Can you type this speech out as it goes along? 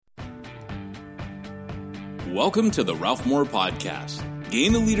Welcome to the Ralph Moore Podcast.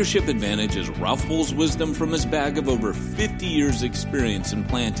 Gain a leadership advantage as Ralph pulls wisdom from his bag of over 50 years experience in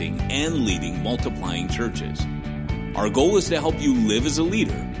planting and leading multiplying churches. Our goal is to help you live as a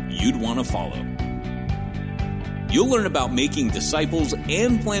leader you'd want to follow. You'll learn about making disciples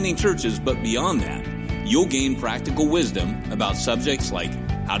and planting churches, but beyond that, you'll gain practical wisdom about subjects like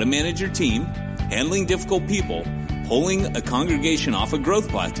how to manage your team, handling difficult people, pulling a congregation off a growth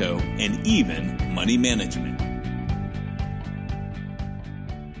plateau, and even money management.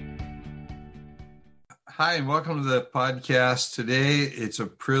 Hi, and welcome to the podcast. Today, it's a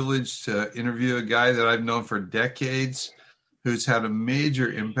privilege to interview a guy that I've known for decades who's had a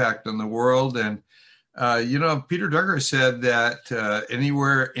major impact on the world. And, Peter Drucker said that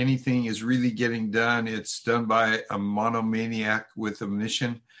anywhere anything is really getting done, it's done by a monomaniac with a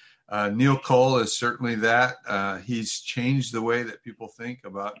mission. Neil Cole is certainly that. He's changed the way that people think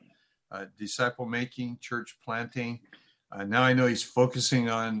about disciple making, church planting. Now I know he's focusing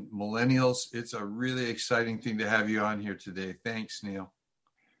on millennials. It's a really exciting thing to have you on here today. Thanks, Neil.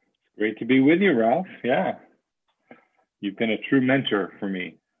 Great to be with you, Ralph. Yeah. You've been a true mentor for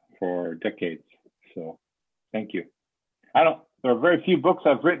me for decades. So thank you. There are very few books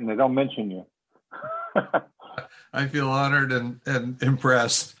I've written that don't mention you. I feel honored and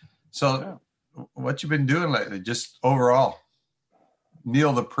impressed. So what you been doing lately, just overall?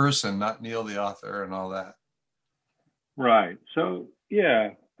 Neil the person, not Neil the author and all that. Right. So,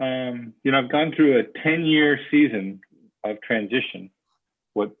 I've gone through a 10-year season of transition,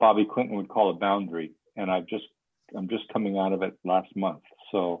 what Bobby Clinton would call a boundary. And I'm just coming out of it last month.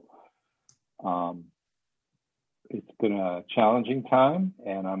 So it's been a challenging time,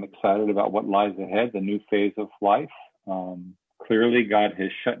 and I'm excited about what lies ahead, the new phase of life. Clearly, God has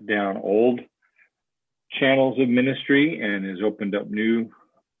shut down old channels of ministry and has opened up new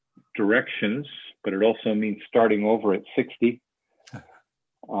directions, but it also means starting over at 60.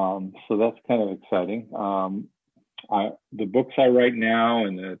 So that's kind of exciting. The books I write now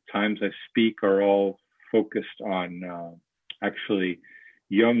and the times I speak are all focused on actually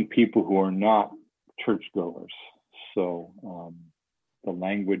young people who are not churchgoers. So the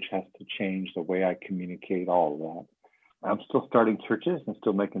language has to change, the way I communicate, all of that. I'm still starting churches and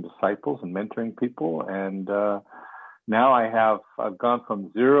still making disciples and mentoring people. And now I've gone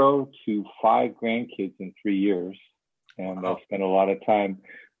from 0 to 5 grandkids in 3 years. And I've spent a lot of time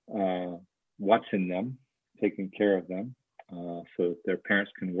watching them, taking care of them so that their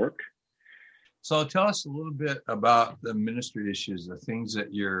parents can work. So tell us a little bit about the ministry issues, the things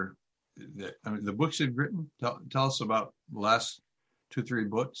that the books you've written. Tell us about the last 2-3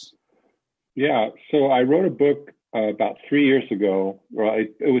 books. Yeah. So I wrote a book about 3 years ago. Well,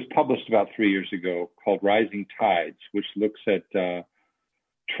 it was published about 3 years ago, called Rising Tides, which looks at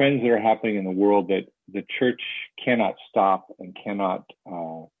trends that are happening in the world that the church cannot stop and cannot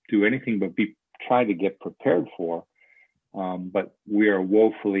do anything but try to get prepared for. But we are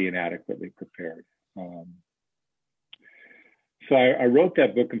woefully inadequately prepared. So I wrote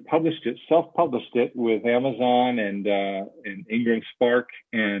that book and self-published it with Amazon and Ingram Spark,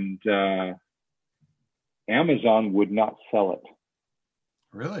 and Amazon would not sell it.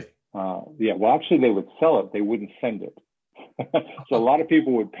 Really? Well, actually, they would sell it. They wouldn't send it. So a lot of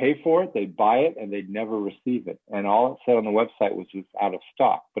people would pay for it, they'd buy it, and they'd never receive it. And all it said on the website was it's out of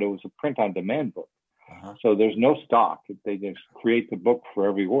stock, but it was a print-on-demand book. Uh-huh. So there's no stock. They just create the book for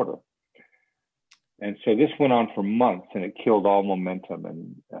every order. And so this went on for months, and it killed all momentum.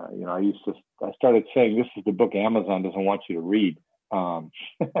 And, I started saying, this is the book Amazon doesn't want you to read.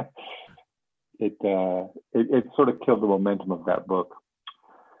 It sort of killed the momentum of that book.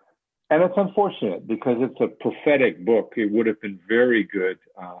 And it's unfortunate because it's a prophetic book. It would have been very good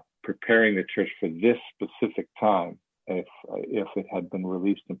preparing the church for this specific time if it had been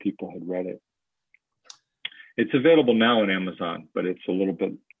released and people had read it. It's available now on Amazon, but it's a little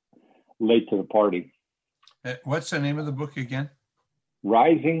bit late to the party. What's the name of the book again?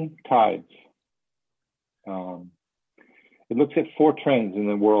 Rising Tides. It looks at 4 trends in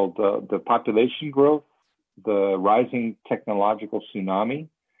the world: the population growth, the rising technological tsunami,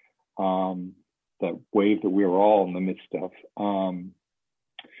 that wave that we are all in the midst of,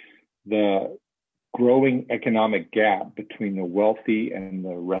 the growing economic gap between the wealthy and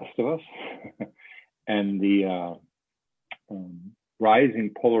the rest of us, and the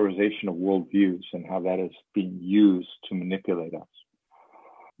rising polarization of worldviews and how that is being used to manipulate us.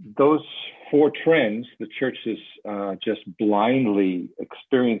 Those 4 trends, the church is just blindly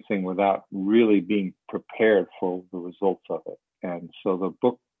experiencing without really being prepared for the results of it. And so the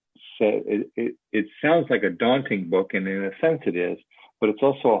book said, it sounds like a daunting book, and in a sense it is, but it's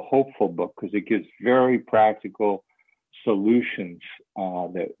also a hopeful book because it gives very practical solutions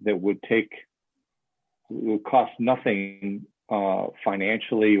that would cost nothing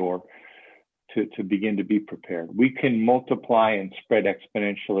financially or to begin to be prepared. We can multiply and spread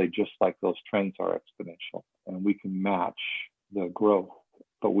exponentially just like those trends are exponential, and we can match the growth,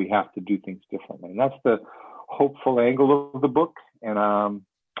 but we have to do things differently. And that's the hopeful angle of the book. And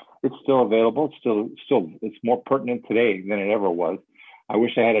it's still available. It's more pertinent today than it ever was. I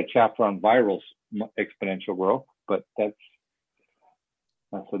wish I had a chapter on viral exponential growth, but that's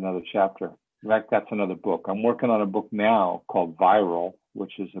another chapter. In fact, that's another book. I'm working on a book now called Viral,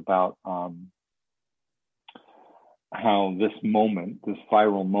 which is about how this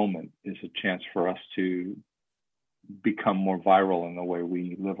viral moment, is a chance for us to become more viral in the way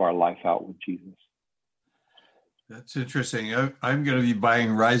we live our life out with Jesus. That's interesting. I'm going to be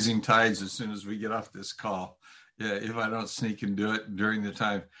buying Rising Tides as soon as we get off this call. Yeah, if I don't sneak and do it during the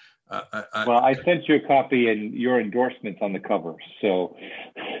time. I sent you a copy and your endorsements on the cover. So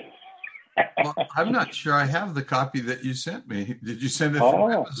well, I'm not sure I have the copy that you sent me. Did you send it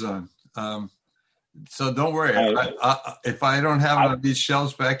from Amazon? So don't worry. If I don't have it on these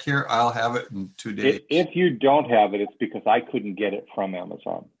shelves back here, I'll have it in 2 days. If you don't have it, it's because I couldn't get it from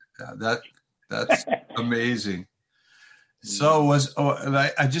Amazon. Yeah, that's amazing. So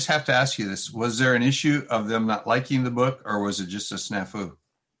I just have to ask you this. Was there an issue of them not liking the book, or was it just a snafu?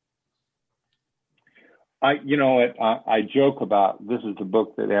 I joke about this is the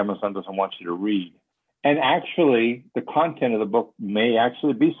book that Amazon doesn't want you to read. And actually, the content of the book may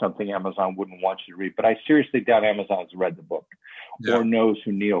actually be something Amazon wouldn't want you to read. But I seriously doubt Amazon's read the book or knows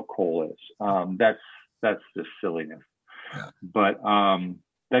who Neil Cole is. That's just silliness. Yeah. But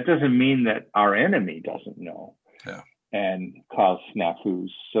that doesn't mean that our enemy doesn't know and cause snafus.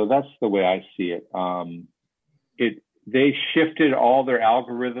 So that's the way I see it. They shifted all their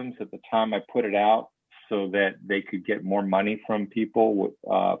algorithms at the time I put it out, so that they could get more money from people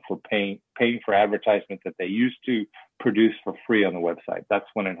for paying for advertisements that they used to produce for free on the website. That's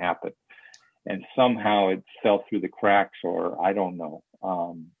when it happened. And somehow it fell through the cracks, or I don't know.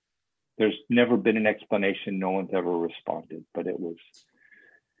 There's never been an explanation. No one's ever responded, but it was,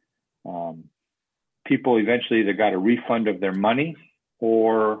 people eventually either got a refund of their money,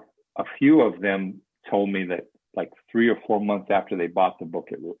 or a few of them told me that like 3 or 4 months after they bought the book,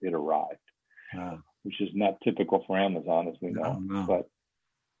 it arrived. Wow. Which is not typical for Amazon, as we know. No. But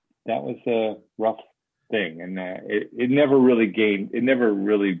that was a rough thing. And it never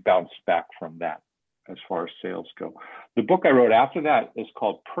really bounced back from that as far as sales go. The book I wrote after that is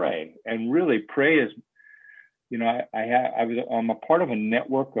called Pray. And really, Pray is, I'm a part of a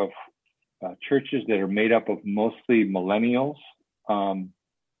network of churches that are made up of mostly millennials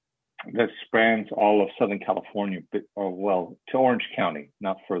that spans all of Southern California, to Orange County,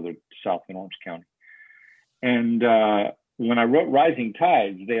 not further south in Orange County. And when I wrote Rising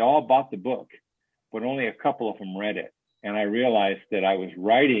Tides, they all bought the book, but only a couple of them read it. And I realized that I was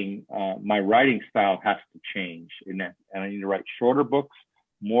writing, my writing style has to change, and I need to write shorter books,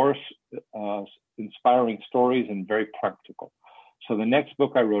 more inspiring stories, and very practical. So the next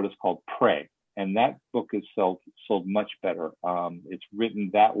book I wrote is called Pray, and that book is sold much better. It's written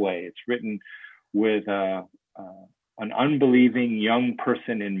that way. It's written with an unbelieving young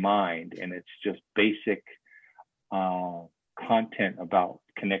person in mind, and it's just basic content about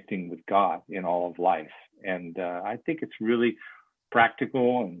connecting with God in all of life. And I think it's really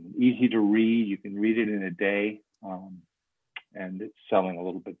practical and easy to read. You can read it in a day, and it's selling a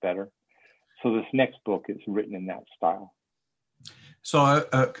little bit better. So this next book is written in that style. So I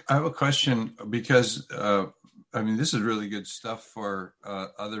have a question, because this is really good stuff for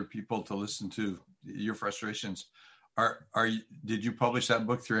other people to listen to, your frustrations. Did you publish that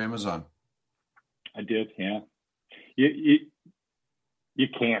book through Amazon? I did, yeah. You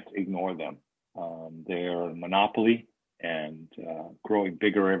can't ignore them. They're a monopoly and growing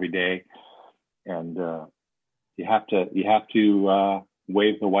bigger every day. And you have to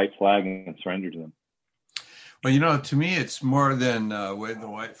wave the white flag and surrender to them. Well, to me, it's more than wave the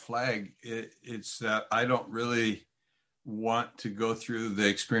white flag. It's that I don't really want to go through the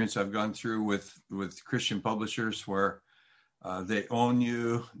experience I've gone through with Christian publishers, where they own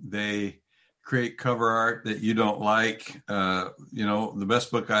you, they create cover art that you don't like. The best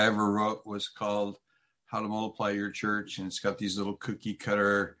book I ever wrote was called How to Multiply Your Church, and it's got these little cookie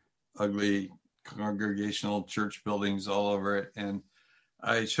cutter, ugly congregational church buildings all over it. And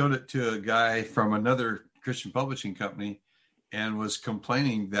I showed it to a guy from another Christian publishing company and was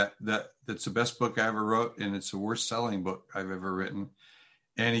complaining that that's the best book I ever wrote, and it's the worst selling book I've ever written.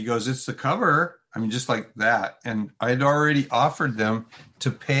 And he goes, it's the cover. I mean, just like that. And I'd already offered them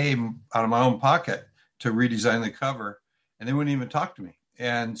to pay out of my own pocket to redesign the cover, and they wouldn't even talk to me.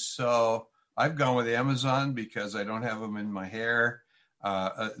 And so I've gone with Amazon because I don't have them in my hair.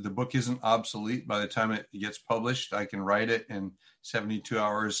 The book isn't obsolete by the time it gets published. I can write it in 72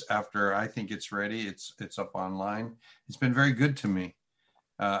 hours after I think it's ready. It's up online. It's been very good to me.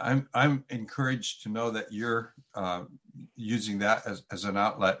 I'm encouraged to know that you're using that as an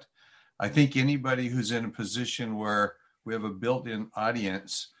outlet. I think anybody who's in a position where we have a built-in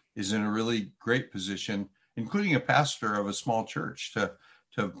audience is in a really great position, including a pastor of a small church,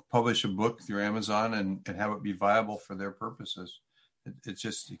 to publish a book through Amazon and have it be viable for their purposes. It's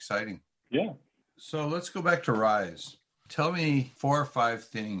just exciting. Yeah. So let's go back to Rise. Tell me 4 or 5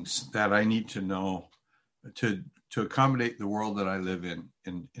 things that I need to know to accommodate the world that I live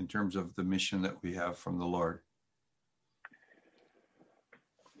in terms of the mission that we have from the Lord.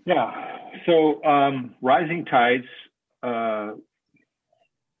 Yeah. So Rising Tides,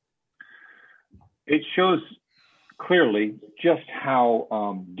 it shows clearly just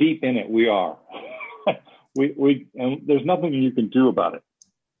how deep in it we are. And there's nothing you can do about it.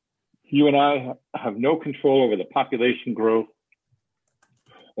 You and I have no control over the population growth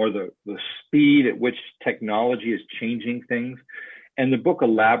or the speed at which technology is changing things. And the book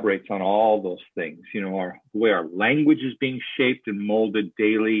elaborates on all those things, you know, the way our language is being shaped and molded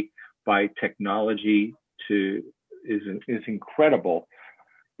daily by technology is incredible.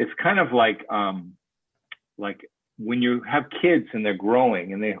 It's kind of like when you have kids and they're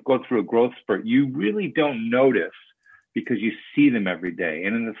growing and they go through a growth spurt, you really don't notice because you see them every day.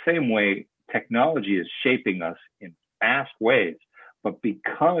 And in the same way, technology is shaping us in fast ways. But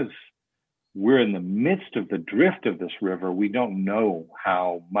because we're in the midst of the drift of this river, we don't know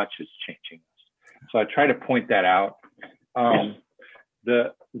how much it's changing us. So I try to point that out.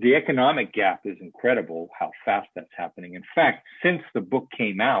 The economic gap is incredible, how fast that's happening. In fact, since the book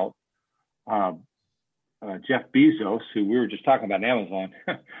came out, Jeff Bezos, who we were just talking about in Amazon,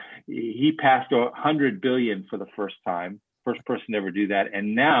 he passed 100 billion for the first time, first person to ever do that.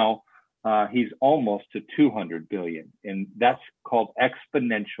 And now he's almost to 200 billion. And that's called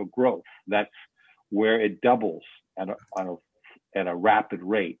exponential growth. That's where it doubles at a rapid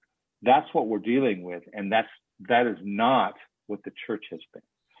rate. That's what we're dealing with. And that is not what the church has been.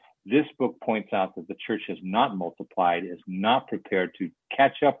 This book points out that the church has not multiplied, is not prepared to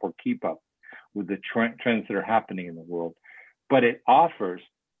catch up or keep up with the trends that are happening in the world. But it offers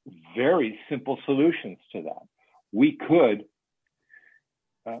very simple solutions to that. We could,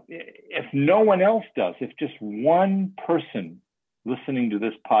 if no one else does, if just one person listening to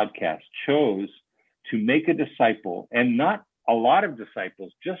this podcast chose to make a disciple, and not a lot of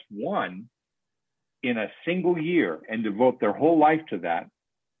disciples, just one in a single year, and devote their whole life to that,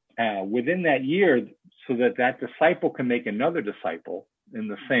 within that year, so that disciple can make another disciple in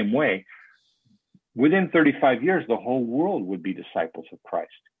the same way, within 35 years, the whole world would be disciples of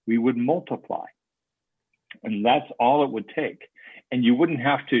Christ. We would multiply. And that's all it would take. And you wouldn't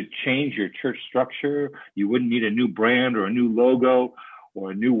have to change your church structure. You wouldn't need a new brand or a new logo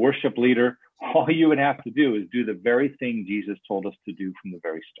or a new worship leader. All you would have to do is do the very thing Jesus told us to do from the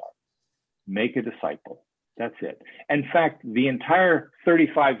very start. Make a disciple. That's it. In fact, the entire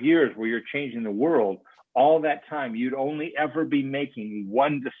 35 years where you're changing the world, all that time, you'd only ever be making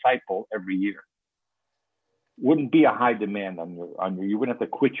one disciple every year. Wouldn't be a high demand on your, you wouldn't have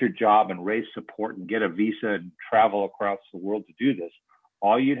to quit your job and raise support and get a visa and travel across the world to do this.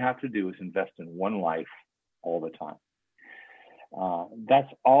 All you'd have to do is invest in one life all the time.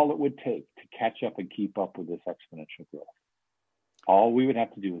 That's all it would take to catch up and keep up with this exponential growth. All we would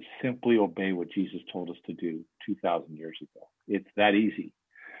have to do is simply obey what Jesus told us to do 2,000 years ago. It's that easy.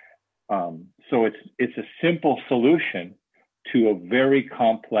 So it's a simple solution to a very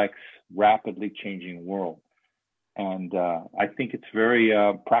complex, rapidly changing world. And I think it's very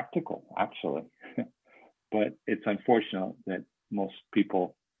practical, actually. But it's unfortunate that most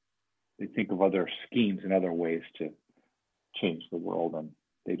people, they think of other schemes and other ways to change the world, and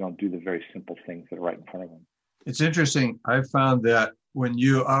they don't do the very simple things that are right in front of them. It's interesting. I've found that when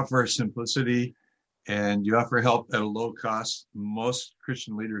you offer simplicity and you offer help at a low cost, most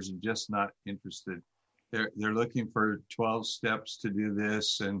Christian leaders are just not interested. They're looking for 12 steps to do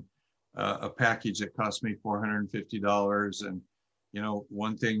this, and a package that cost me $450, and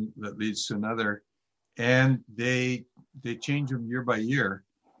one thing that leads to another, and they change them year by year,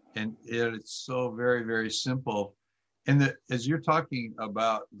 and it's so very, very simple. And as you're talking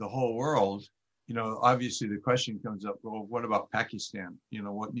about the whole world, obviously the question comes up, well, what about Pakistan?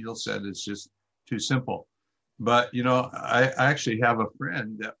 What Neil said is just too simple. But, I actually have a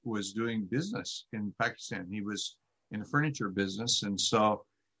friend that was doing business in Pakistan. He was in a furniture business. And so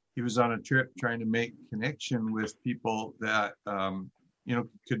he was on a trip trying to make connection with people that,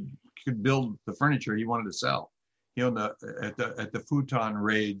 could build the furniture he wanted to sell. He owned at the futon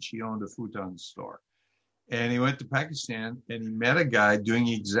rage, he owned a futon store. And he went to Pakistan and he met a guy doing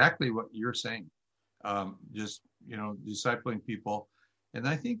exactly what you're saying. Discipling people. And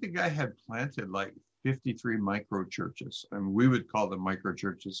I think the guy had planted like 53 micro churches. And we would call them micro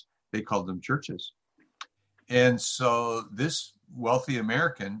churches. They called them churches. And so this wealthy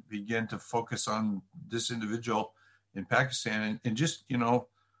American began to focus on this individual in Pakistan and just,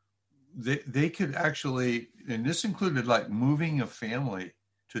 they could actually, and this included like moving a family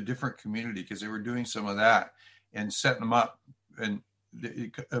to a different community because they were doing some of that and setting them up, and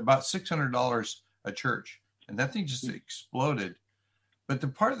about $600 a church. And that thing just exploded. But the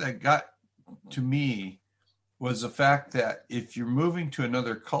part that got to me was the fact that if you're moving to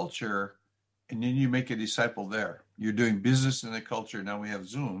another culture and then you make a disciple there, you're doing business in the culture. Now we have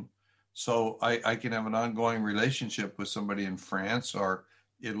Zoom. So I can have an ongoing relationship with somebody in France or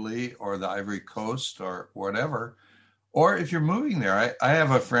Italy or the Ivory Coast or whatever. Or if you're moving there, I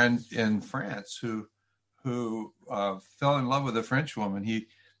have a friend in France who fell in love with a French woman. He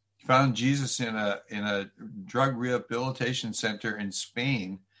found Jesus in a drug rehabilitation center in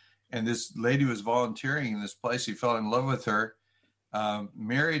Spain. And this lady was volunteering in this place. He fell in love with her,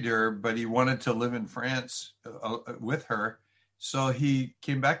 married her, but he wanted to live in France with her. So he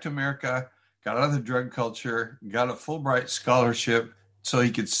came back to America, got out of the drug culture, got a Fulbright scholarship so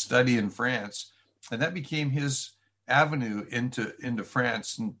he could study in France. And that became his avenue into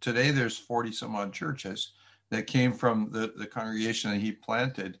France. And today there's 40 some odd churches that came from the congregation that he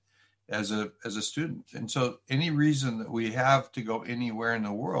planted as a student. And so any reason that we have to go anywhere in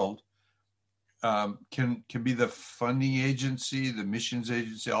the world can be the funding agency, the missions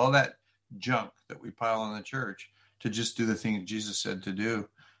agency, all that junk that we pile on the church to just do the thing that Jesus said to do.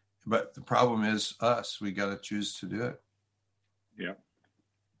 But the problem is us. We got to choose to do it. Yeah.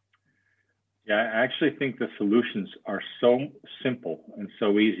 Yeah, I actually think the solutions are so simple and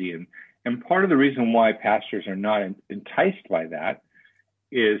so easy. And part of the reason why pastors are not enticed by that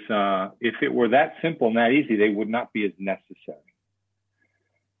is if it were that simple and that easy, they would not be as necessary.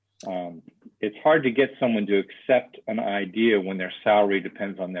 It's hard to get someone to accept an idea when their salary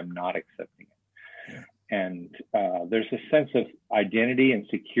depends on them not accepting it. Yeah. And there's a sense of identity and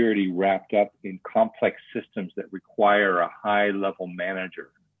security wrapped up in complex systems that require a high-level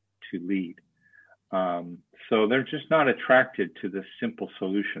manager to lead. So they're just not attracted to the simple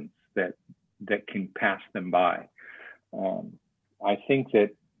solutions that can pass them by. I think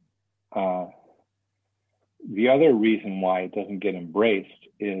that the other reason why it doesn't get embraced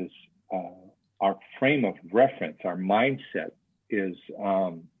is our frame of reference, our mindset is,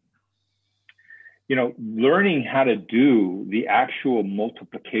 learning how to do the actual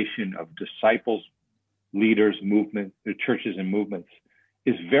multiplication of disciples, leaders, movement, the churches and movements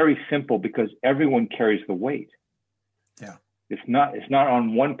is very simple because everyone carries the weight. Yeah. It's not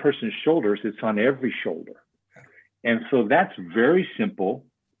on one person's shoulders, it's on every shoulder. Yeah. And so that's very simple.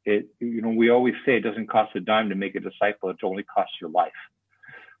 We always say it doesn't cost a dime to make a disciple, it only costs your life.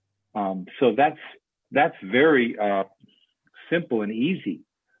 So that's very simple and easy.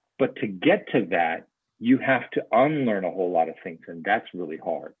 But to get to that, you have to unlearn a whole lot of things, and that's really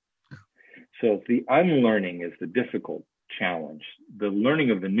hard. So the unlearning is the difficult challenge. The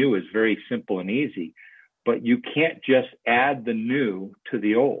learning of the new is very simple and easy, but you can't just add the new to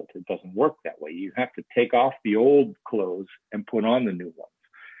the old. It doesn't work that way. You have to take off the old clothes and put on the new ones.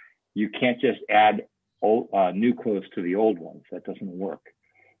 You can't just add new clothes to the old ones. That doesn't work.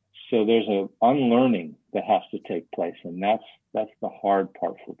 So there's an unlearning that has to take place, and that's the hard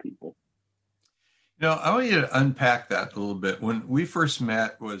part for people. I want you to unpack that a little bit. When we first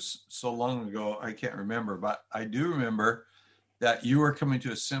met was so long ago, I can't remember, but I do remember that you were coming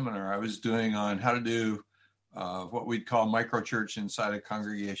to a seminar I was doing on how to do what we'd call microchurch inside a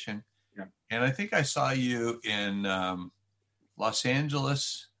congregation. Yeah. And I think I saw you in Los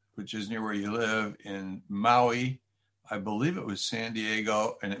Angeles, which is near where you live, in Maui. I believe it was San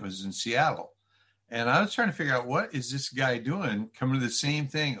Diego, and it was in Seattle. And I was trying to figure out, what is this guy doing, coming to the same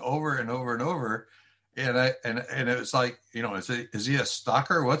thing over and over and over? And it was like, is he a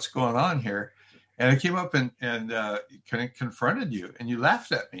stalker? What's going on here? And I came up and kind of confronted you, and you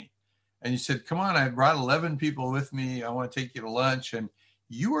laughed at me. And you said, come on, I brought 11 people with me. I want to take you to lunch. And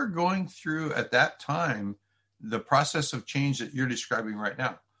you were going through, at that time, the process of change that you're describing right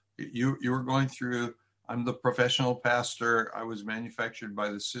now. You were going through, I'm the professional pastor. I was manufactured by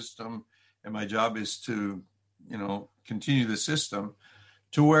the system, and my job is to continue the system,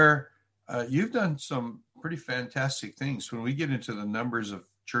 to where you've done some pretty fantastic things. When we get into the numbers of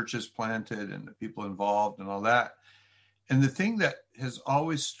churches planted and the people involved and all that, and the thing that has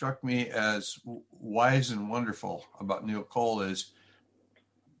always struck me as wise and wonderful about Neil Cole is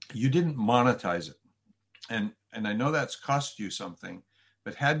you didn't monetize it. And I know that's cost you something,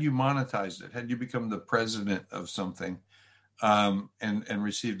 but had you monetized it, had you become the president of something and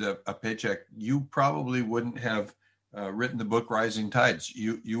received a paycheck, you probably wouldn't have written the book Rising Tides.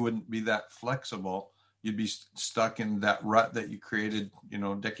 You wouldn't be that flexible. You'd be stuck in that rut that you created,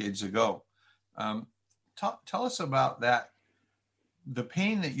 decades ago. Tell us about that, the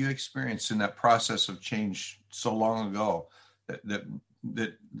pain that you experienced in that process of change so long ago that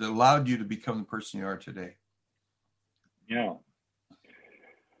allowed you to become the person you are today. Yeah.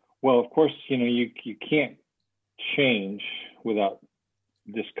 Well, of course, you can't change without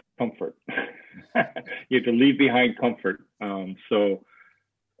discomfort. You have to leave behind comfort. I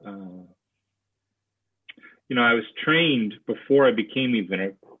was trained before I became even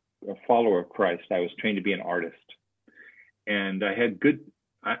a follower of Christ. I was trained to be an artist, and I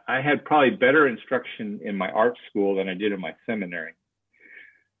had probably better instruction in my art school than I did in my seminary.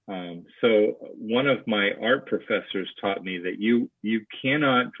 So one of my art professors taught me that you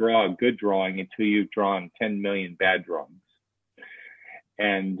cannot draw a good drawing until you've drawn 10 million bad drawings.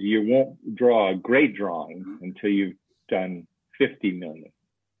 And you won't draw a great drawing until you've done 50 million.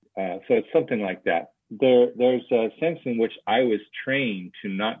 So it's something like that. There's a sense in which I was trained to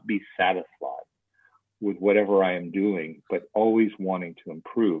not be satisfied with whatever I am doing, but always wanting to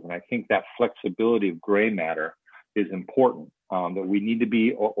improve. And I think that flexibility of gray matter is important, that we need to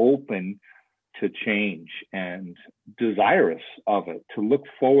be open to change and desirous of it, to look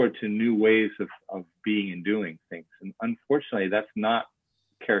forward to new ways of being and doing things. And unfortunately, that's not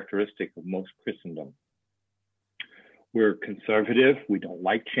characteristic of most Christendom. We're conservative. We don't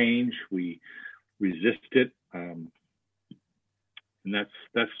like change. We resist it. And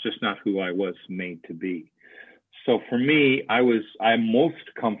that's just not who I was made to be. So for me, I'm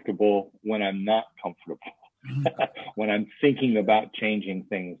most comfortable when I'm not comfortable. When I'm thinking about changing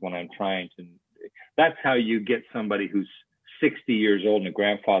things, when I'm trying to, that's how you get somebody who's 60 years old and a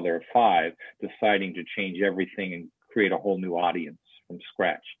grandfather of 5 deciding to change everything and create a whole new audience from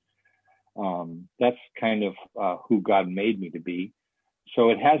scratch. That's kind of who God made me to be.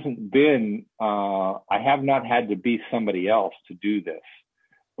 So it hasn't been, I have not had to be somebody else to do this.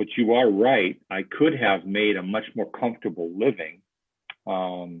 But you are right. I could have made a much more comfortable living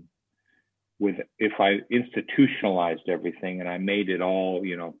if I institutionalized everything and I made it all,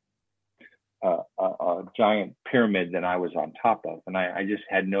 a giant pyramid that I was on top of. And I just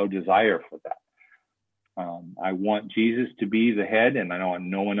had no desire for that. I want Jesus to be the head, and I want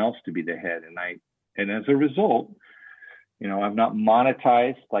no one else to be the head. And as a result, I've not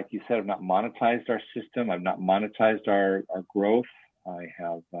monetized, like you said, I've not monetized our system. I've not monetized our growth. I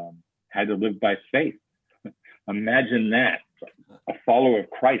have had to live by faith. Imagine that, a follower of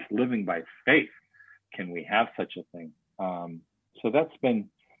Christ living by faith. Can we have such a thing? So that's been,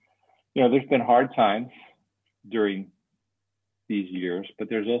 there's been hard times during these years, but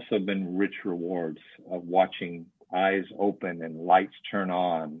there's also been rich rewards of watching eyes open and lights turn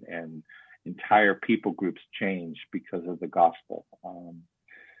on and entire people groups change because of the gospel.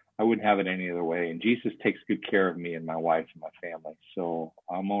 I wouldn't have it any other way. And Jesus takes good care of me and my wife and my family. So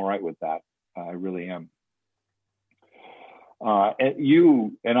I'm all right with that. I really am. And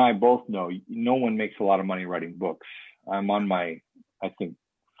you and I both know no one makes a lot of money writing books. I'm on my, I think,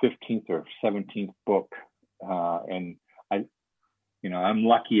 15th or 17th book. And I'm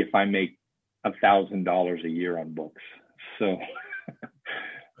lucky if I make $1,000 a year on books. So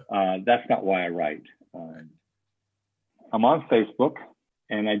that's not why I write. I'm on Facebook,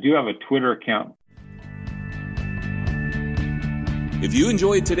 and I do have a Twitter account. If you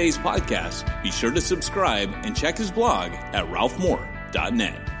enjoyed today's podcast, be sure to subscribe and check his blog at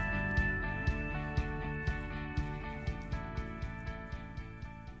ralphmoore.net.